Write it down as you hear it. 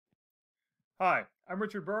Hi, I'm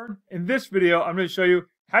Richard Byrne. In this video, I'm going to show you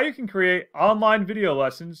how you can create online video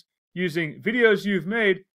lessons using videos you've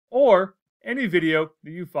made or any video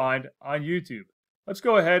that you find on YouTube. Let's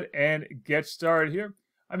go ahead and get started here.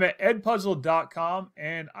 I'm at EDpuzzle.com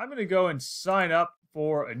and I'm going to go and sign up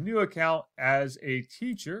for a new account as a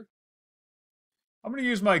teacher. I'm going to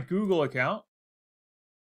use my Google account.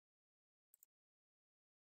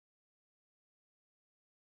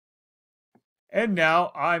 And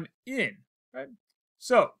now I'm in. Right?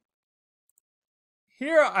 So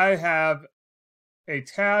here I have a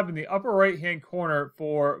tab in the upper right hand corner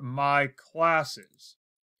for my classes.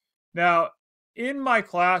 Now in my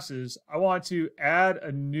classes I want to add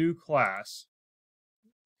a new class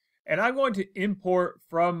and I'm going to import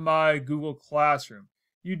from my Google Classroom.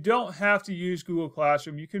 You don't have to use Google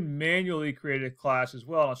Classroom. You can manually create a class as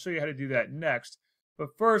well. I'll show you how to do that next.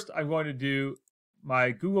 But first I'm going to do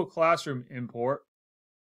my Google Classroom import.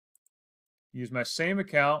 Use my same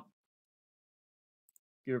account,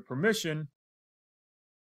 give it permission,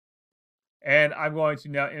 and I'm going to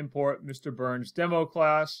now import Mr. Byrne's demo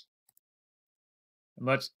class, and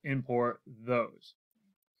let's import those.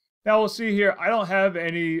 Now we'll see here, I don't have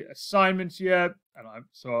any assignments yet,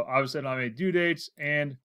 so obviously I don't have any due dates,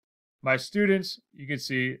 and my students, you can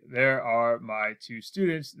see there are my two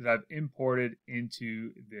students that I've imported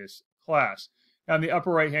into this class. Now in the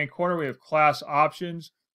upper right hand corner we have class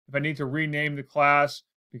options. If I need to rename the class,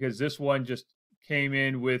 because this one just came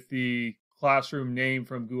in with the classroom name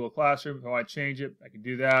from Google Classroom, if I want to change it, I can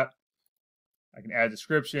do that. I can add a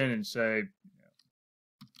description and say,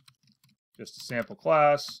 just a sample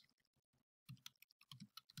class.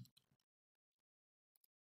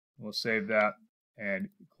 We'll save that and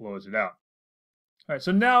close it out. All right,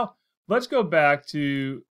 so now let's go back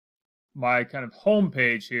to my kind of home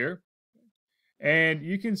page here. And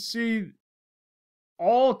you can see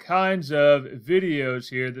all kinds of videos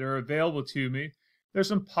here that are available to me. There's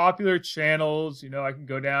some popular channels. I can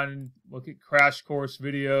go down and look at crash course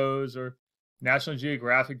videos or National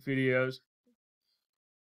Geographic videos.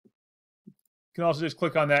 You can also just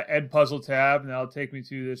click on that EDpuzzle tab and that'll take me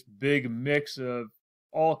to this big mix of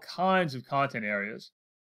all kinds of content areas.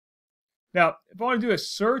 Now, if I want to do a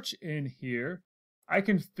search in here, I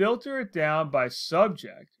can filter it down by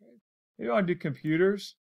subject. Maybe I want to do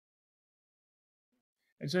computers.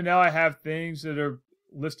 And so now I have things that are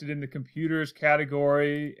listed in the computers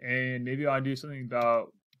category, and maybe I want to do something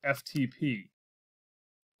about FTP.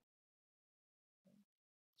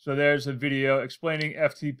 So there's a video explaining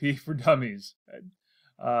FTP for dummies.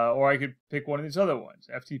 Or I could pick one of these other ones,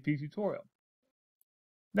 FTP tutorial.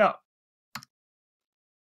 Now, you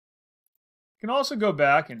can also go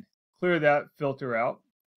back and clear that filter out.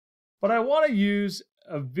 But I want to use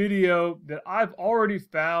a video that I've already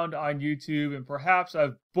found on YouTube, and perhaps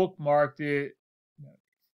I've bookmarked it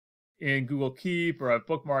in Google Keep, or I've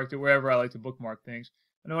bookmarked it wherever I like to bookmark things,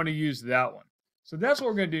 and I want to use that one. So that's what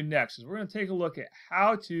we're going to do next, is we're going to take a look at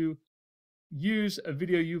how to use a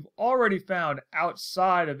video you've already found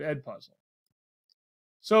outside of EDpuzzle.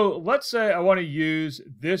 So let's say I want to use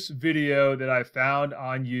this video that I found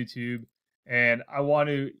on YouTube, and I want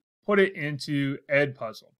to put it into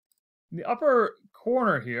EDpuzzle. In the upper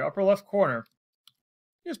corner here, upper left corner,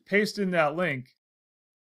 just paste in that link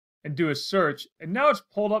and do a search, and now it's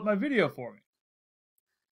pulled up my video for me.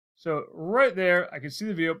 So right there, I can see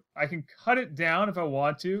the video. I can cut it down if I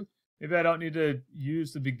want to. Maybe I don't need to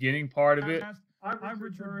use the beginning part of it. I'm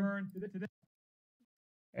Richard Byrne.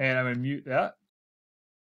 And I'm going to mute that.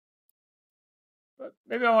 But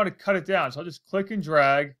maybe I want to cut it down, so I'll just click and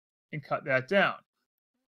drag and cut that down.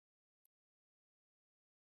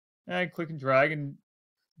 And click and drag and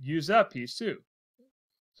use that piece too.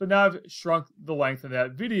 So now I've shrunk the length of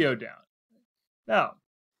that video down. Now,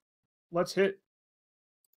 let's hit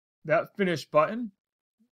that finish button.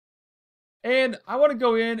 And I want to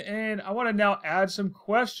go in and I want to now add some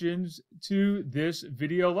questions to this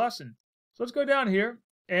video lesson. So let's go down here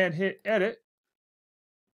and hit edit.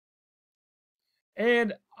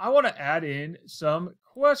 And I want to add in some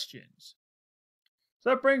questions.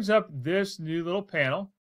 So that brings up this new little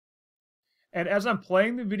panel. And as I'm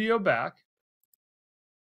playing the video back,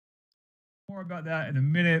 more about that in a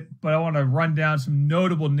minute, but I want to run down some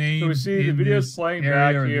notable names. So we see the video's playing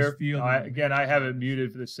back here. Again, I have it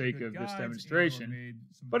muted for the sake of this demonstration,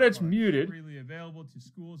 but it's muted.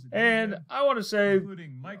 And I want to say, I'm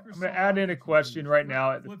going to add in a question right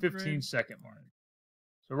now at the 15-second mark.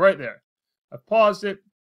 So right there, I've paused it.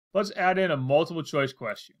 Let's add in a multiple choice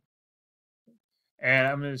question. And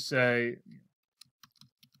I'm going to say,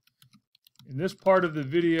 in this part of the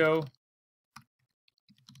video,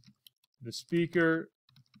 the speaker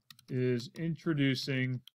is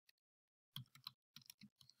introducing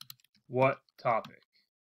what topic?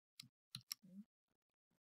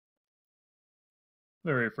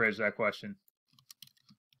 Let me rephrase that question.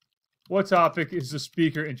 What topic is the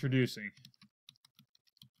speaker introducing?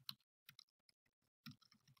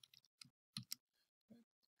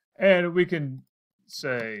 And we can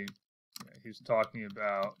say he's talking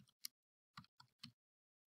about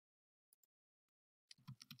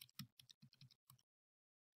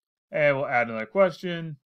and we'll add another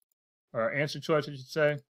question or answer choice, I should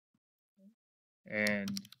say. And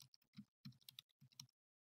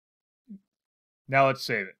now let's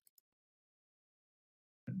save it.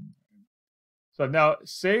 So I've now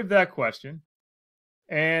saved that question.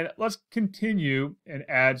 And let's continue and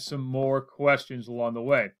add some more questions along the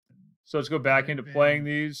way. So let's go back into playing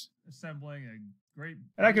these. Assembling a great.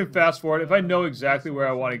 And I can fast forward. If I know exactly where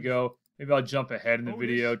I want to go, maybe I'll jump ahead in the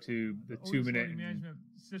video to the 2 minute management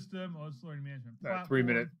system, Otis learning management 3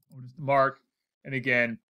 minute mark. And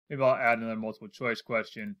again, maybe I'll add another multiple choice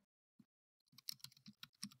question.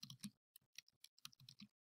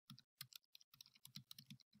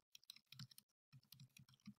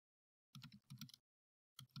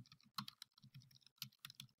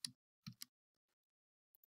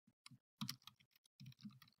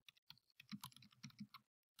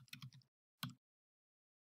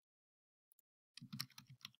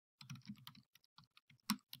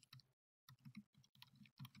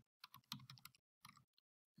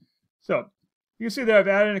 So you can see that I've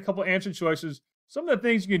added in a couple answer choices. Some of the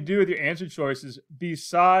things you can do with your answer choices,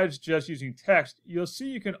 besides just using text, you'll see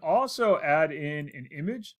you can also add in an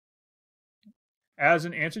image as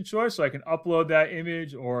an answer choice. So I can upload that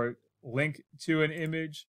image or link to an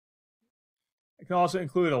image. I can also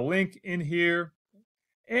include a link in here.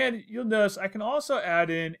 And you'll notice I can also add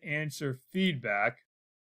in answer feedback.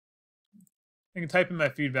 I can type in my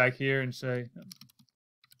feedback here and say,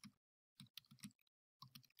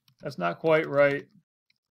 that's not quite right.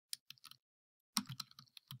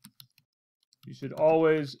 You should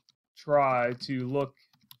always try to look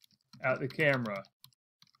at the camera.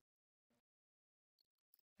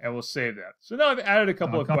 And we'll save that. So now I've added a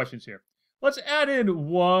couple of questions here. Let's add in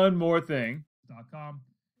one more thing. .com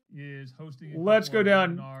is hosting. Let's go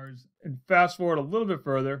down and fast forward a little bit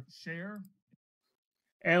further. Share.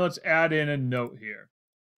 And let's add in a note here.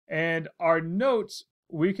 And our notes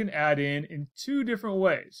we can add in 2 different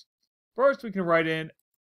ways. First, we can write in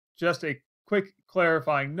just a quick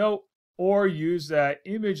clarifying note or use that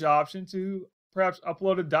image option to perhaps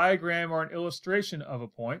upload a diagram or an illustration of a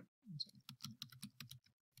point.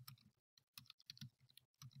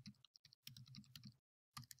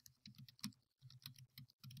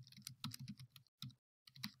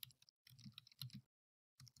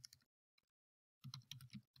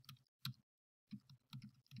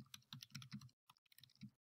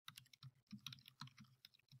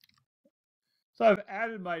 So I've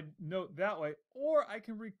added my note that way, or I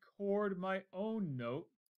can record my own note.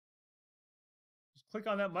 Just click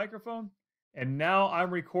on that microphone, and now I'm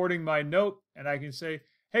recording my note, and I can say,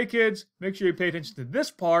 hey kids, make sure you pay attention to this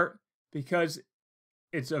part because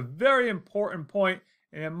it's a very important point,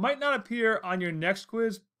 and it might not appear on your next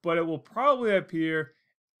quiz, but it will probably appear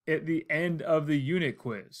at the end of the unit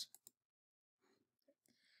quiz.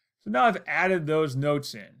 So now I've added those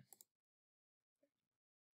notes in.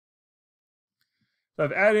 So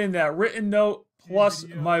I've added in that written note plus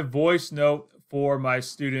my voice note for my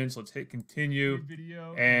students. Let's hit continue,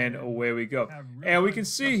 and away we go. And we can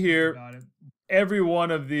see here every one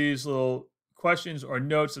of these little questions or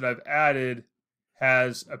notes that I've added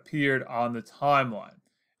has appeared on the timeline.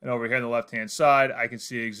 And over here on the left-hand side, I can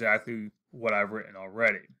see exactly what I've written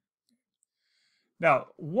already. Now,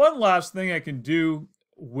 one last thing I can do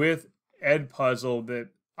with EDpuzzle that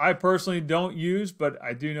I personally don't use, but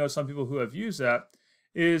I do know some people who have used that,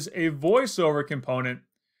 is a voiceover component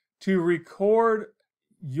to record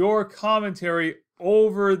your commentary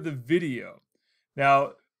over the video.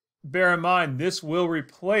 Now, bear in mind, this will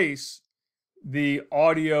replace the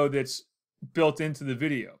audio that's built into the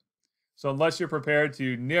video. So unless you're prepared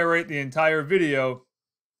to narrate the entire video,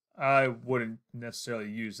 I wouldn't necessarily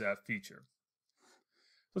use that feature.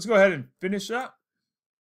 Let's go ahead and finish that.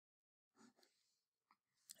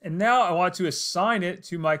 And now I want to assign it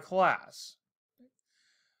to my class.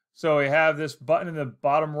 So we have this button in the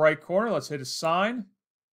bottom right corner. Let's hit assign.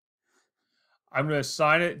 I'm going to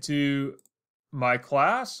assign it to my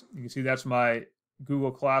class. You can see that's my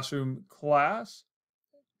Google Classroom class.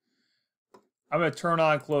 I'm going to turn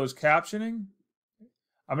on closed captioning.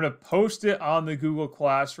 I'm going to post it on the Google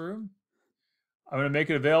Classroom. I'm going to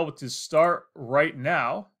make it available to start right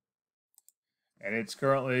now. And it's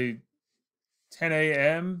currently 10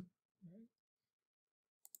 a.m.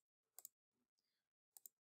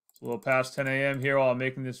 It's a little past 10 a.m. here while I'm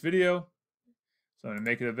making this video. So I'm going to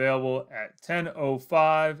make it available at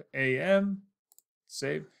 10:05 a.m.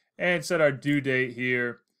 Save. And set our due date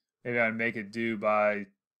here. Maybe I'd make it due by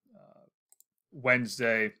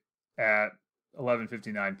Wednesday at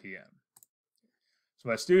 11:59 p.m. So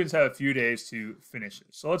my students have a few days to finish it.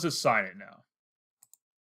 So let's assign it now.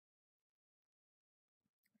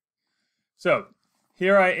 So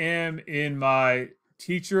here I am in my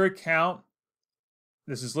teacher account.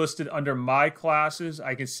 This is listed under my classes.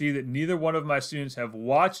 I can see that neither one of my students have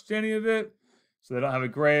watched any of it, so they don't have a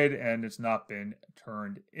grade and it's not been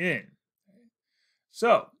turned in.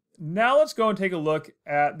 So now let's go and take a look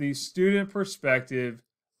at the student perspective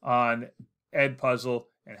on EDpuzzle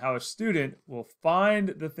and how a student will find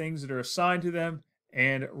the things that are assigned to them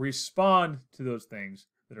and respond to those things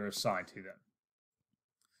that are assigned to them.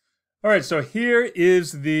 All right, so here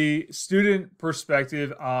is the student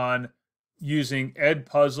perspective on using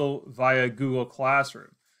EDpuzzle via Google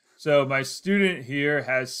Classroom. So my student here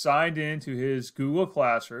has signed into his Google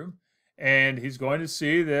Classroom, and he's going to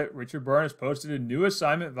see that Richard Byrne has posted a new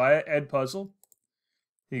assignment via EDpuzzle.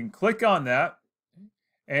 He can click on that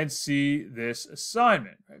and see this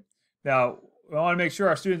assignment. Right? Now, we want to make sure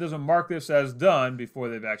our student doesn't mark this as done before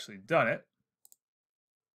they've actually done it.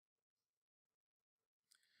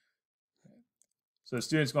 So the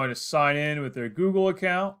student's going to sign in with their Google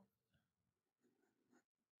account.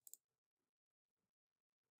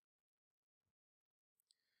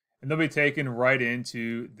 And they'll be taken right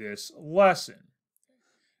into this lesson.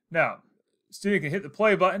 Now, the student can hit the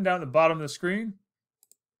play button down at the bottom of the screen.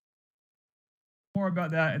 More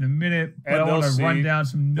about that in a minute, but I want to run down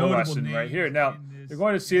some notable lesson names right here. Now, they're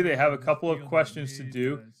going to see they have a couple of questions to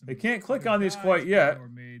do. They can't click on these quite yet.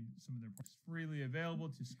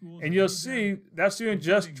 And you'll see that student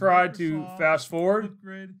just tried to fast forward,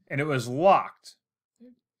 and it was locked.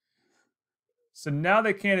 So now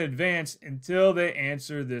they can't advance until they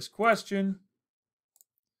answer this question.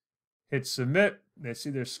 Hit submit, they see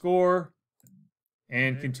their score,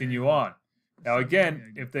 and continue on. Now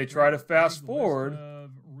again, if they try to fast forward,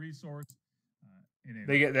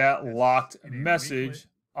 they get that locked message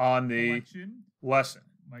on the lesson.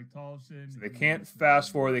 So they can't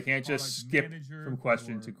fast forward, they can't just skip from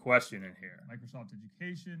question to question in here. Microsoft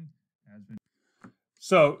Education has been.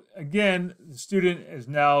 So again, the student is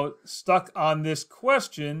now stuck on this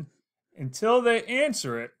question until they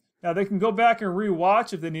answer it. Now they can go back and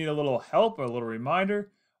rewatch if they need a little help or a little reminder,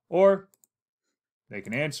 or they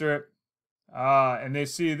can answer it. And they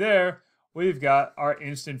see there, we've got our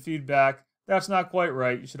instant feedback. That's not quite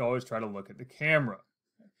right. You should always try to look at the camera.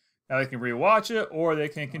 Now they can rewatch it, or they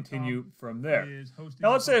can continue from there.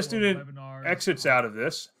 Now let's say a student exits out of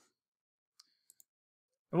this.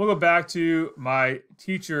 And we'll go back to my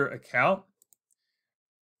teacher account.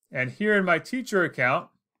 And here in my teacher account,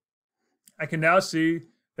 I can now see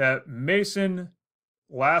that Mason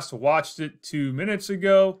last watched it 2 minutes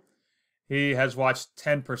ago. He has watched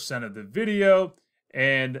 10% of the video,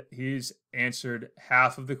 and he's answered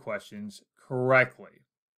half of the questions correctly.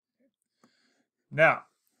 Now,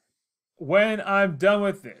 when I'm done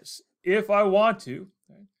with this, if I want to,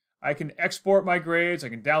 I can export my grades, I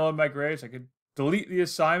can download my grades, I can delete the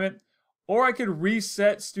assignment, or I could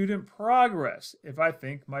reset student progress. If I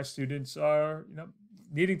think my students are,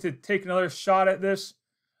 needing to take another shot at this,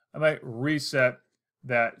 I might reset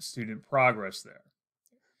that student progress there.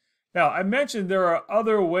 Now, I mentioned there are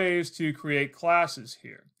other ways to create classes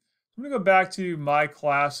here. I'm going to go back to my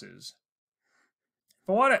classes. If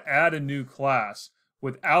I want to add a new class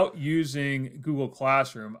without using Google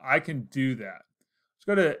Classroom, I can do that. Let's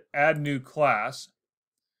go to Add New Class,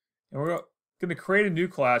 and we're going to create a new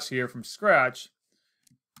class here from scratch.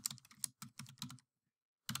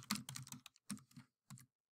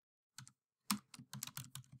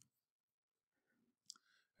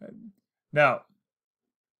 Now,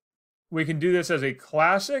 we can do this as a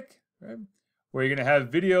classic, right, where you're going to have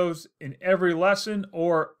videos in every lesson,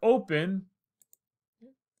 or open,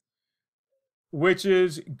 which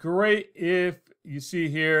is great if you see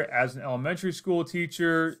here as an elementary school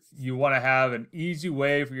teacher, you want to have an easy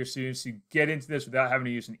way for your students to get into this without having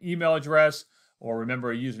to use an email address or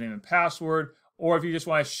remember a username and password. Or if you just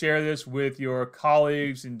want to share this with your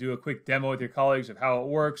colleagues and do a quick demo with your colleagues of how it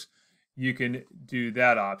works, you can do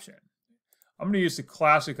that option. I'm going to use the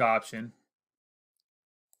classic option.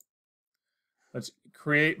 Let's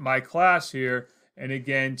create my class here. And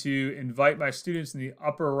again, to invite my students in the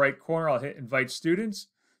upper right corner, I'll hit Invite Students.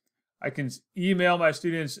 I can email my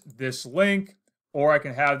students this link, or I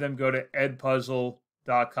can have them go to EDpuzzle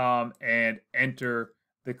untitled.com and enter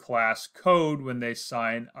the class code when they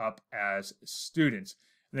sign up as students.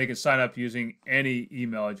 And they can sign up using any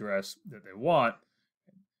email address that they want,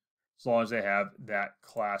 as long as they have that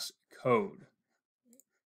class code.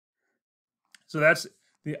 So that's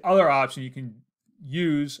the other option you can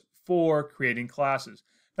use for creating classes.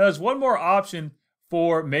 Now, there's one more option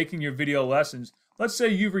for making your video lessons. Let's say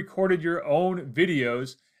you've recorded your own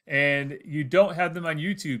videos and you don't have them on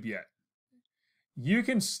YouTube yet. You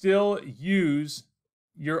can still use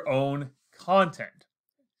your own content.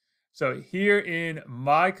 So here in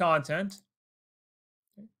my content,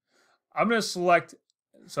 I'm going to select,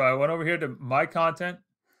 so I went over here to my content,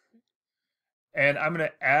 and I'm going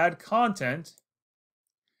to add content,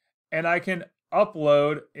 and I can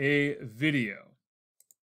upload a video.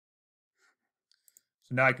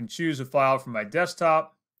 So now I can choose a file from my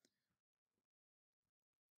desktop,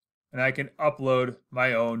 and I can upload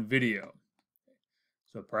my own video.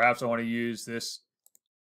 So perhaps I want to use this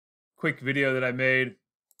quick video that I made.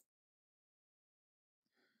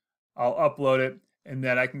 I'll upload it, and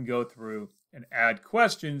then I can go through and add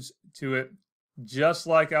questions to it, just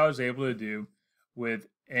like I was able to do with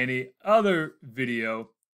any other video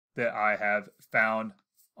that I have found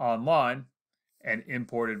online and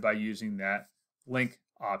imported by using that link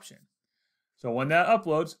option. So when that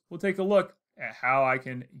uploads, we'll take a look at how I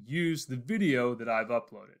can use the video that I've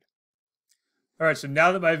uploaded. All right, so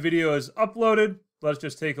now that my video is uploaded, let's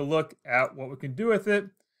just take a look at what we can do with it.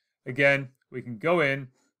 Again, we can go in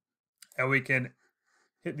and we can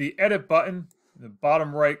hit the edit button in the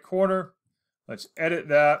bottom right corner. Let's edit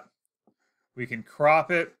that. We can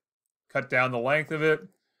crop it, cut down the length of it,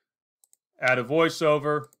 add a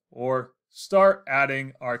voiceover, or start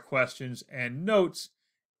adding our questions and notes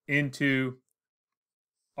into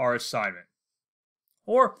our assignment.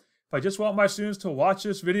 Or if I just want my students to watch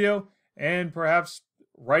this video and perhaps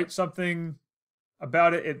write something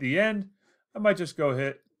about it at the end, I might just go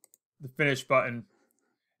hit the finish button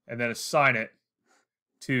and then assign it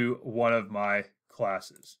to one of my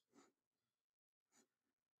classes.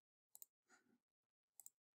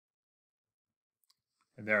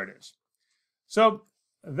 And there it is. So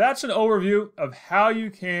that's an overview of how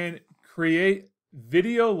you can create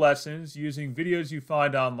video lessons using videos you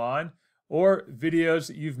find online or videos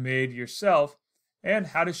that you've made yourself, and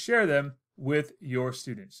how to share them with your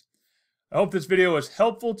students. I hope this video was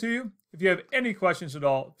helpful to you. If you have any questions at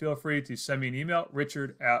all, feel free to send me an email,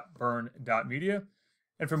 richard@bern.media.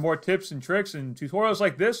 And for more tips and tricks and tutorials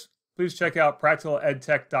like this, please check out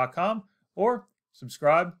practicaledtech.com or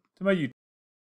subscribe to my YouTube.